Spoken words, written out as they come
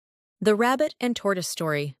The Rabbit and Tortoise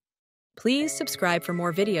Story. Please subscribe for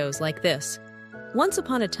more videos like this. Once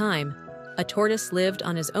upon a time, a tortoise lived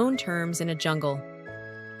on his own terms in a jungle.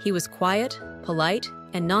 He was quiet, polite,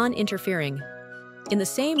 and non-interfering. In the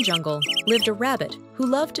same jungle lived a rabbit who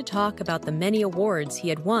loved to talk about the many awards he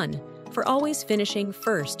had won for always finishing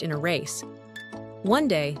first in a race. One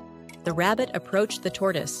day, the rabbit approached the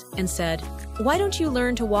tortoise and said, "Why don't you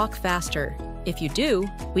learn to walk faster? If you do,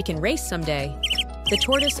 we can race someday." The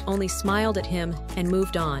tortoise only smiled at him and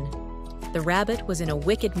moved on. The rabbit was in a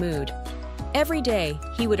wicked mood. Every day,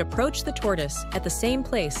 he would approach the tortoise at the same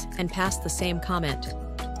place and pass the same comment.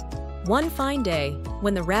 One fine day,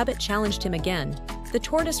 when the rabbit challenged him again, the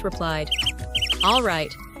tortoise replied, "All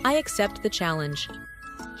right, I accept the challenge."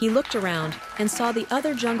 He looked around and saw the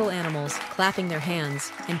other jungle animals clapping their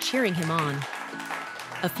hands and cheering him on.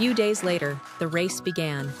 A few days later, the race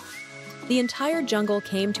began. The entire jungle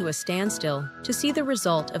came to a standstill to see the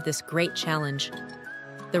result of this great challenge.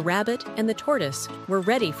 The rabbit and the tortoise were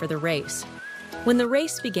ready for the race. When the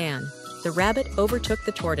race began, the rabbit overtook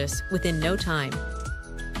the tortoise within no time.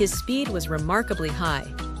 His speed was remarkably high,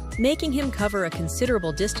 making him cover a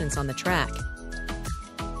considerable distance on the track.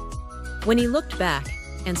 When he looked back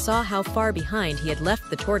and saw how far behind he had left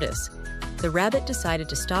the tortoise, the rabbit decided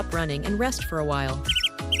to stop running and rest for a while.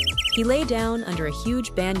 He lay down under a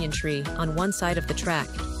huge banyan tree on one side of the track.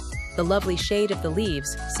 The lovely shade of the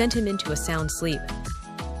leaves sent him into a sound sleep.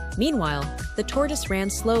 Meanwhile, the tortoise ran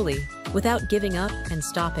slowly, without giving up and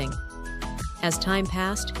stopping. As time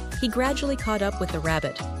passed, he gradually caught up with the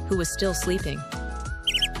rabbit, who was still sleeping.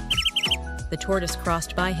 The tortoise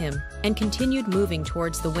crossed by him and continued moving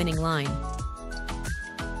towards the winning line.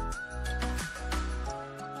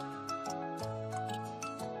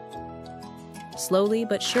 Slowly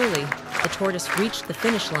but surely, the tortoise reached the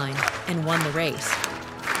finish line and won the race.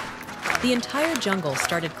 The entire jungle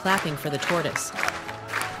started clapping for the tortoise.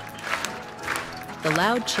 The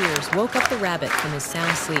loud cheers woke up the rabbit from his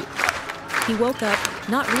sound sleep. He woke up,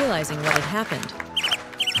 not realizing what had happened.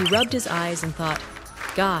 He rubbed his eyes and thought,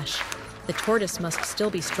 "Gosh, the tortoise must still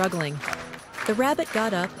be struggling." The rabbit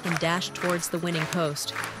got up and dashed towards the winning post.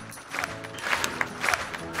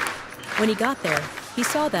 When he got there, he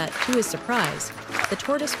saw that, to his surprise, the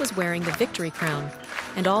tortoise was wearing the victory crown,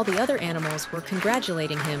 and all the other animals were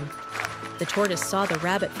congratulating him. The tortoise saw the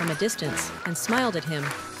rabbit from a distance and smiled at him.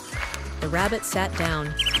 The rabbit sat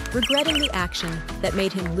down, regretting the action that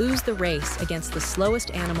made him lose the race against the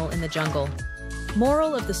slowest animal in the jungle.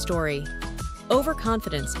 Moral of the story: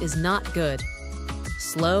 overconfidence is not good.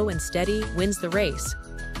 Slow and steady wins the race.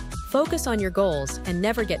 Focus on your goals and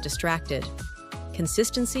never get distracted.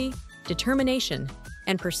 Consistency, determination,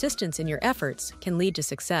 and persistence in your efforts can lead to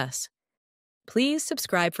success. Please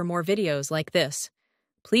subscribe for more videos like this.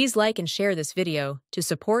 Please like and share this video to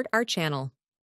support our channel.